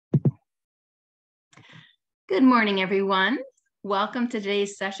Good morning, everyone. Welcome to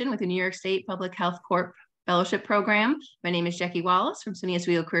today's session with the New York State Public Health Corp Fellowship Program. My name is Jackie Wallace from SUNY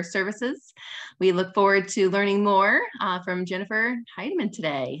Oswego Career Services. We look forward to learning more from Jennifer Heidemann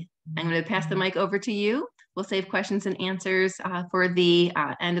today. I'm going to pass the mic over to you. We'll save questions and answers for the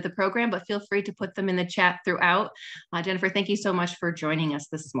end of the program, but feel free to put them in the chat throughout. Jennifer, thank you so much for joining us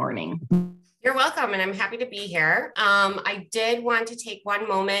this morning. You're welcome, and I'm happy to be here. I did want to take one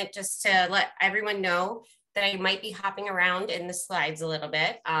moment just to let everyone know that I might be hopping around in the slides a little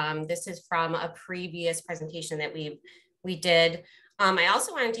bit. This is from a previous presentation that we did. I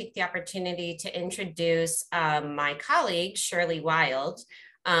also want to take the opportunity to introduce my colleague, Shirley Wild,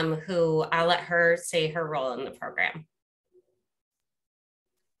 who I'll let her say her role in the program.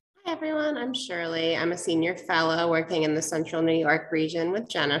 Hi everyone, I'm Shirley. I'm a senior fellow working in the Central New York region with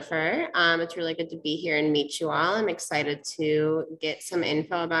Jennifer. It's really good to be here and meet you all. I'm excited to get some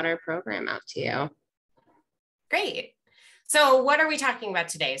info about our program out to you. Great. So what are we talking about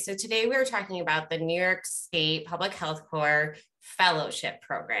today? So today we're talking about the New York State Public Health Corps Fellowship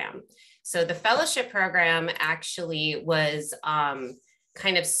Program. So the Fellowship Program actually was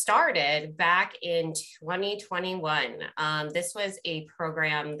kind of started back in 2021. This was a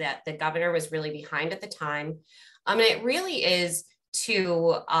program that the governor was really behind at the time. And it really is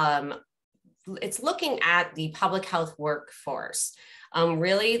to, it's looking at the public health workforce.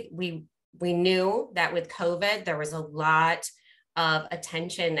 Really, we knew that with COVID, there was a lot of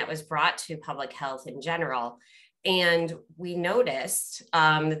attention that was brought to public health in general. And we noticed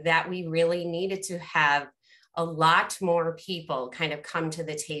that we really needed to have a lot more people kind of come to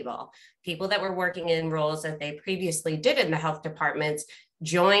the table. People that were working in roles that they previously did in the health departments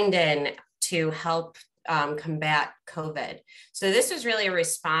joined in to help combat COVID. So this was really a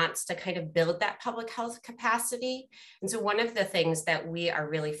response to kind of build that public health capacity. And so one of the things that we are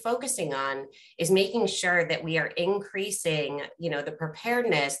really focusing on is making sure that we are increasing, the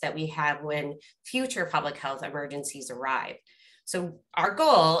preparedness that we have when future public health emergencies arrive. So our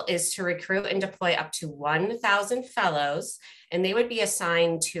goal is to recruit and deploy up to 1,000 fellows, and they would be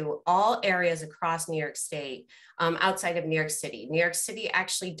assigned to all areas across New York State outside of New York City. New York City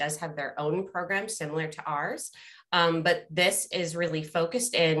actually does have their own program similar to ours, but this is really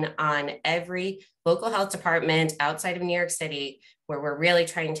focused in on every local health department outside of New York City, where we're really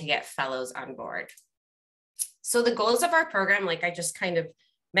trying to get fellows on board. So the goals of our program, like I just kind of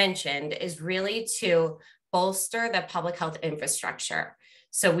mentioned, is really to bolster the public health infrastructure.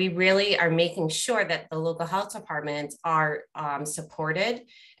 So we really are making sure that the local health departments are supported,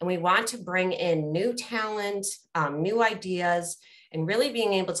 and we want to bring in new talent, new ideas, and really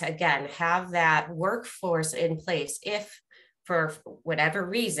being able to, again, have that workforce in place if for whatever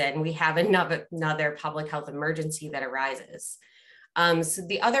reason we have another public health emergency that arises. So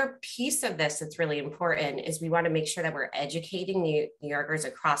the other piece of this that's really important is we want to make sure that we're educating New Yorkers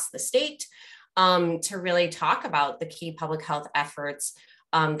across the state to really talk about the key public health efforts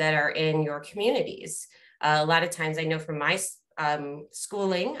that are in your communities. A lot of times I know from my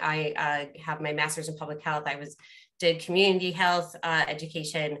schooling, I have my master's in public health. I did community health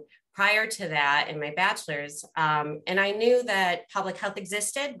education prior to that in my bachelor's. And I knew that public health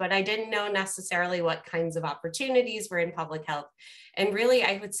existed, but I didn't know necessarily what kinds of opportunities were in public health. And really,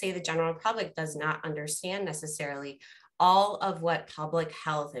 I would say the general public does not understand necessarily all of what public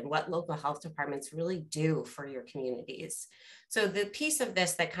health and what local health departments really do for your communities. So the piece of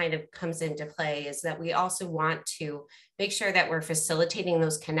this that kind of comes into play is that we also want to make sure that we're facilitating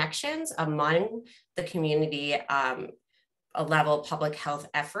those connections among the community level public health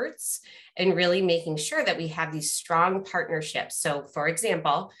efforts, and really making sure that we have these strong partnerships. So for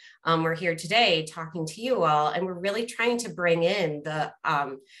example, we're here today talking to you all, and we're really trying to bring in the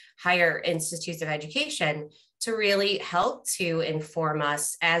higher institutes of education to really help to inform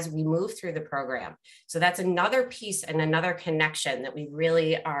us as we move through the program. So that's another piece and another connection that we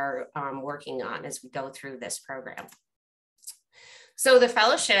really are working on as we go through this program. So the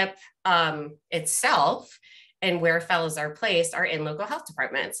fellowship itself and where fellows are placed are in local health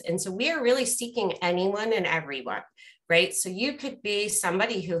departments. And so we are really seeking anyone and everyone, right? So you could be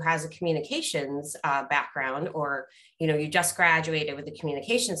somebody who has a communications background, or you just graduated with a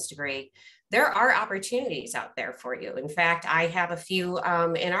communications degree. There are opportunities out there for you. In fact, I have a few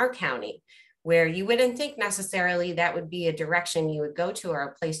in our county where you wouldn't think necessarily that would be a direction you would go to or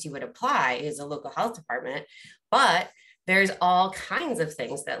a place you would apply is a local health department, but there's all kinds of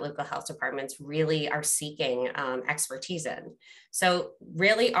things that local health departments really are seeking expertise in. So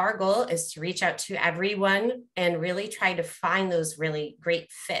really our goal is to reach out to everyone and really try to find those really great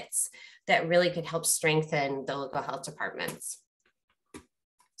fits that really could help strengthen the local health departments.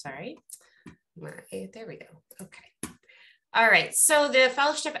 Sorry. There we go. Okay. All right. So the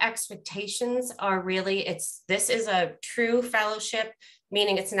fellowship expectations are really, this is a true fellowship,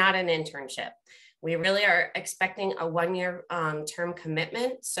 meaning it's not an internship. We really are expecting a 1-year term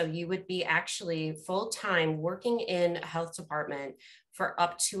commitment. So you would be actually full-time working in a health department for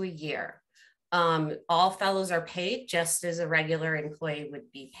up to a year. All fellows are paid just as a regular employee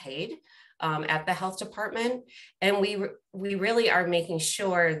would be paid at the health department. And we really are making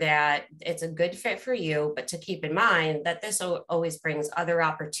sure that it's a good fit for you, but to keep in mind that this always brings other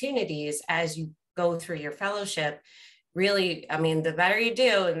opportunities as you go through your fellowship. Really, I mean, the better you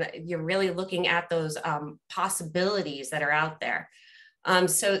do, and you're really looking at those possibilities that are out there.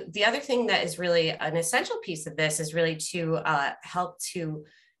 So the other thing that is really an essential piece of this is really to help to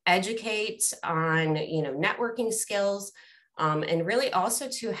educate on, networking skills, and really also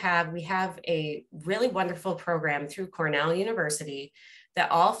we have a really wonderful program through Cornell University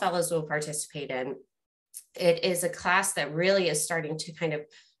that all fellows will participate in. It is a class that really is starting to kind of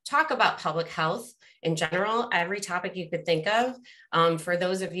talk about public health in general, every topic you could think of. For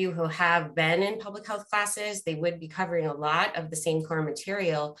those of you who have been in public health classes, they would be covering a lot of the same core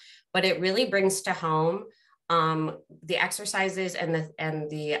material, but it really brings to home the exercises and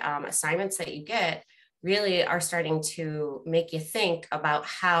the assignments that you get really are starting to make you think about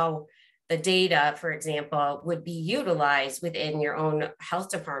how the data, for example, would be utilized within your own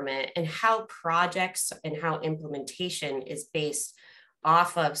health department, and how projects and how implementation is based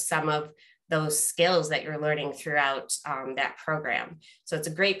off of some of those skills that you're learning throughout that program. So it's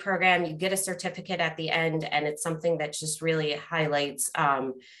a great program. You get a certificate at the end, and it's something that just really highlights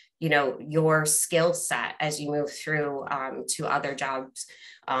your skill set as you move through to other jobs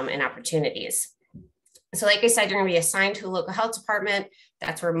and opportunities. So like I said, you're going to be assigned to a local health department.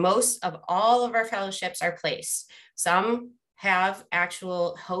 That's where most of all of our fellowships are placed. Some have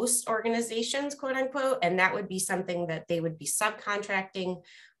actual host organizations, quote unquote, and that would be something that they would be subcontracting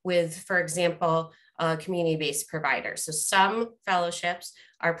with, for example, a community-based provider. So some fellowships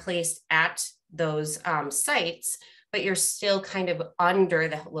are placed at those sites, but you're still kind of under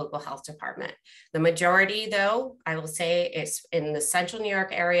the local health department. The majority, though, I will say, is in the central New York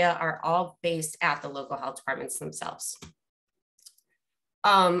area, are all based at the local health departments themselves.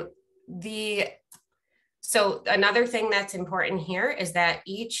 So another thing that's important here is that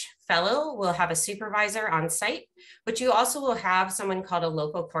each fellow will have a supervisor on site, but you also will have someone called a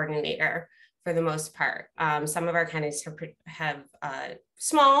local coordinator for the most part. Some of our counties have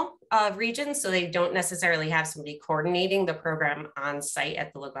small regions, so they don't necessarily have somebody coordinating the program on site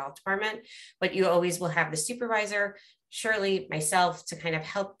at the local health department, but you always will have the supervisor, surely myself, to kind of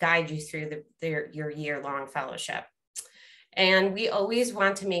help guide you through your year-long fellowship. And we always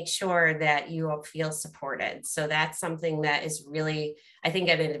want to make sure that you all feel supported. So that's something that is really, I think,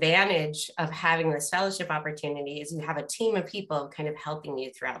 an advantage of having this fellowship opportunity is you have a team of people kind of helping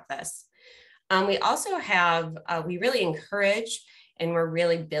you throughout this. We also have, we really encourage, and we're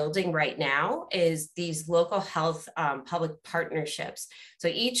really building right now, is these local health public partnerships. So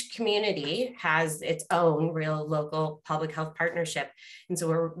each community has its own real local public health partnership. And so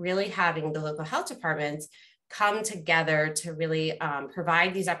we're really having the local health departments come together to really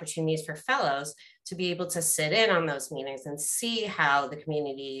provide these opportunities for fellows to be able to sit in on those meetings and see how the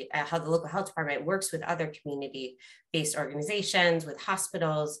community, how the local health department works with other community-based organizations, with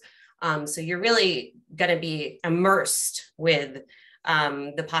hospitals. So you're really going to be immersed with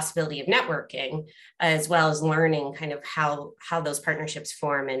the possibility of networking, as well as learning kind of how those partnerships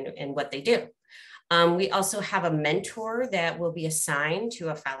form and what they do. We also have a mentor that will be assigned to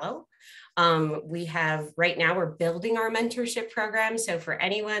a fellow. We have, right now, we're building our mentorship program. So for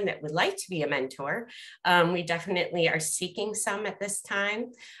anyone that would like to be a mentor, we definitely are seeking some at this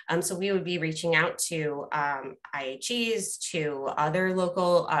time. So we would be reaching out to IHEs, to other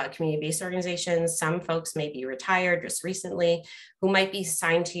local community-based organizations. Some folks may be retired just recently, who might be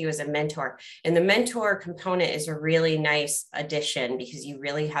assigned to you as a mentor. And the mentor component is a really nice addition, because you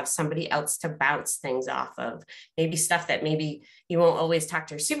really have somebody else to bounce things off of. Maybe stuff that maybe you won't always talk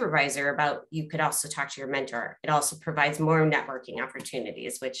to your supervisor about, you could also talk to your mentor. It also provides more networking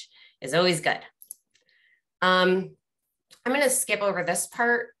opportunities, which is always good. I'm going to skip over this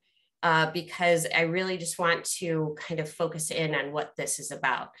part because I really just want to kind of focus in on what this is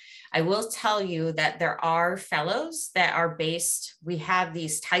about. I will tell you that there are fellows that are based, we have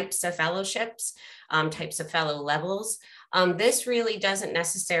these types of fellowships, types of fellow levels. This really doesn't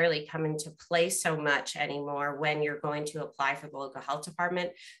necessarily come into play so much anymore when you're going to apply for the local health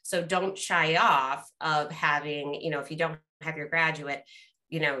department. So don't shy off of having, if you don't have your graduate,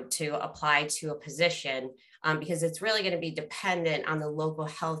 to apply to a position. because it's really going to be dependent on the local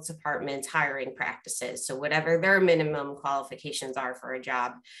health department's hiring practices. So whatever their minimum qualifications are for a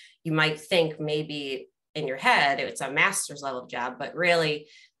job, you might think maybe in your head it's a master's level job, but really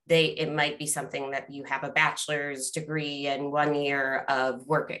it might be something that you have a bachelor's degree and 1 year of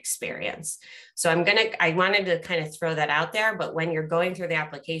work experience. So I wanted to kind of throw that out there, but when you're going through the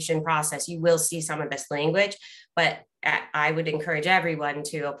application process, you will see some of this language, but I would encourage everyone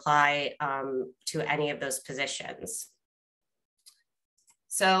to apply to any of those positions.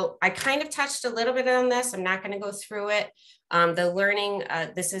 So I kind of touched a little bit on this. I'm not going to go through it. The learning,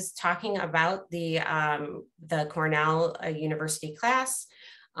 this is talking about the Cornell University class.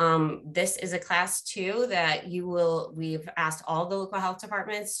 This is a class too that we've asked all the local health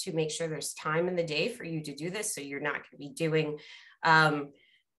departments to make sure there's time in the day for you to do this. So you're not going to be doing,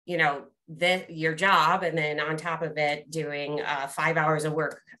 your job and then on top of it doing 5 hours of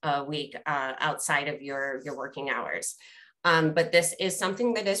work a week outside of your working hours. But this is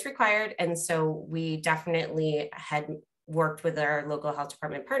something that is required. And so we definitely had worked with our local health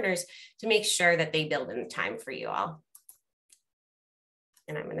department partners to make sure that they build in the time for you all.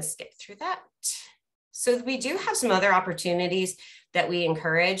 And I'm going to skip through that. So we do have some other opportunities that we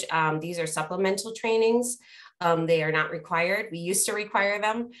encourage. These are supplemental trainings. They are not required. We used to require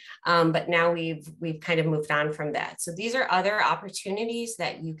them, but now we've kind of moved on from that. So these are other opportunities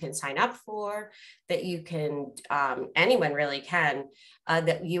that you can sign up for, that you can, anyone really can,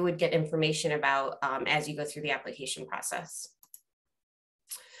 that you would get information about as you go through the application process.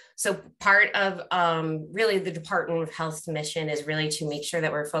 So part of really the Department of Health's mission is really to make sure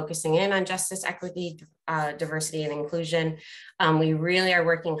that we're focusing in on justice, equity, diversity, and inclusion. We really are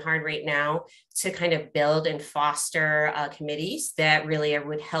working hard right now to kind of build and foster committees that really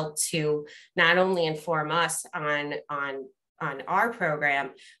would help to not only inform us on our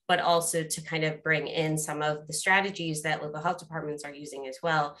program, but also to kind of bring in some of the strategies that local health departments are using as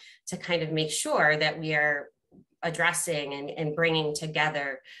well to kind of make sure that we are addressing and bringing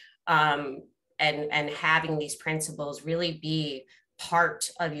together and having these principles really be part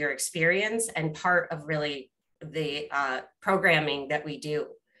of your experience and part of really the programming that we do.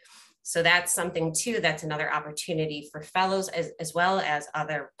 So that's something too, that's another opportunity for fellows as well as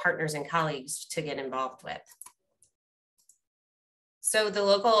other partners and colleagues to get involved with. So the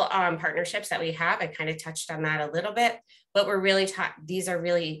local partnerships that we have, I kind of touched on that a little bit, but we're really,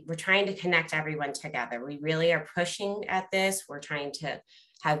 we're trying to connect everyone together. We really are pushing at this. We're trying to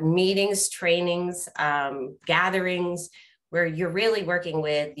have meetings, trainings, gatherings, where you're really working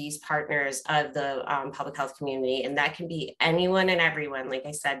with these partners of the public health community. And that can be anyone and everyone, like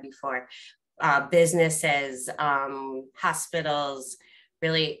I said before, businesses, hospitals.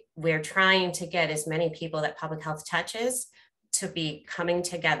 Really, we're trying to get as many people that public health touches to be coming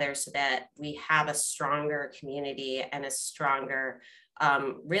together so that we have a stronger community and a stronger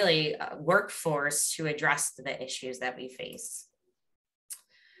workforce to address the issues that we face.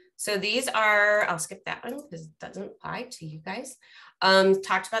 So these are, I'll skip that one because it doesn't apply to you guys.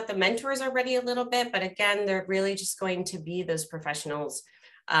 Talked about the mentors already a little bit, but again, they're really just going to be those professionals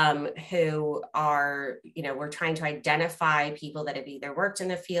who are, we're trying to identify people that have either worked in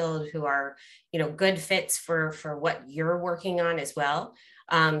the field who are, good fits for what you're working on as well.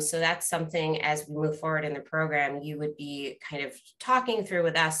 So that's something as we move forward in the program, you would be kind of talking through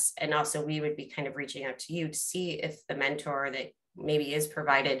with us. And also we would be kind of reaching out to you to see if the mentor that maybe is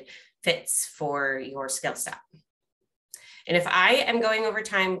provided fits for your skill set. And if I am going over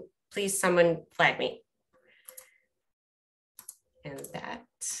time, please someone flag me. And that.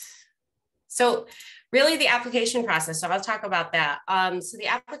 So really the application process, so I'll talk about that. So the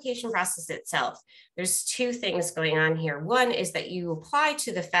application process itself, there's two things going on here. One is that you apply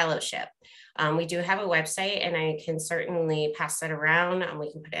to the fellowship. We do have a website and I can certainly pass that around and we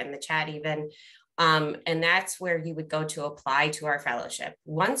can put it in the chat even. And that's where you would go to apply to our fellowship.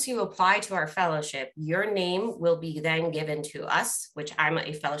 Once you apply to our fellowship, your name will be then given to us, which I'm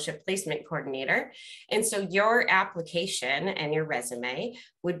a fellowship placement coordinator. And so your application and your resume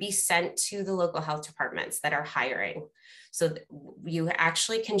would be sent to the local health departments that are hiring. So you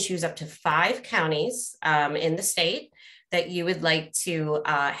actually can choose up to 5 counties in the state that you would like to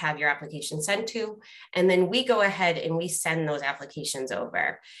have your application sent to. And then we go ahead and we send those applications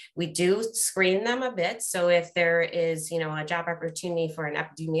over. We do screen them a bit. So if there is, a job opportunity for an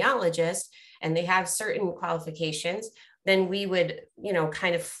epidemiologist and they have certain qualifications, then we would,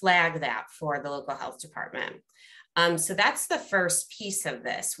 kind of flag that for the local health department. So that's the first piece of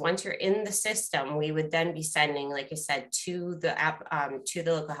this. Once you're in the system, we would then be sending, like I said, to the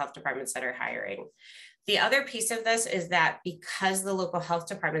local health departments that are hiring. The other piece of this is that because the local health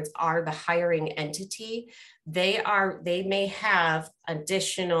departments are the hiring entity, they may have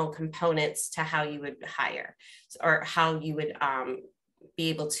additional components to how you would hire or how you would be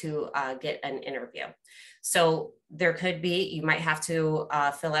able to get an interview. So there could be, you might have to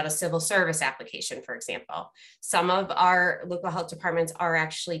fill out a civil service application, for example. Some of our local health departments are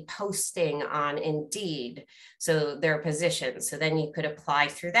actually posting on Indeed, so their positions. So then you could apply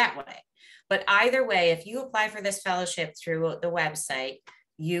through that way. But either way, if you apply for this fellowship through the website,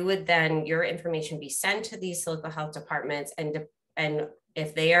 you would then, your information be sent to these local health departments, and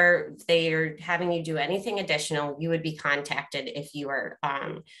if they are having you do anything additional, you would be contacted if you are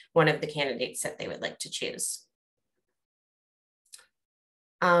one of the candidates that they would like to choose.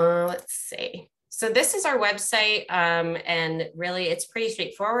 Let's see. So this is our website, and really it's pretty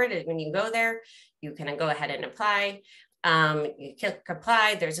straightforward. When you go there, you can go ahead and apply. You click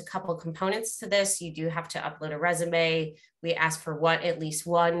apply. There's a couple components to this. You do have to upload a resume. We ask for at least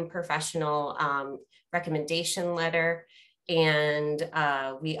one professional recommendation letter. And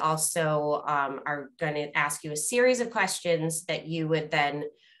we also are going to ask you a series of questions that you would then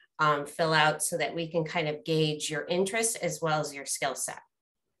fill out so that we can kind of gauge your interest as well as your skill set.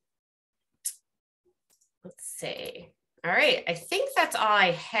 Let's see. All right, I think that's all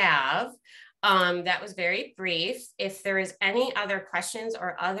I have. That was very brief. If there is any other questions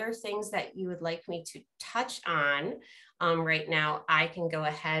or other things that you would like me to touch on right now, I can go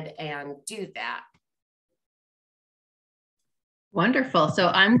ahead and do that. Wonderful. So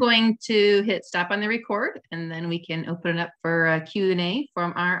I'm going to hit stop on the record, and then we can open it up for a Q&A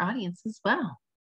from our audience as well.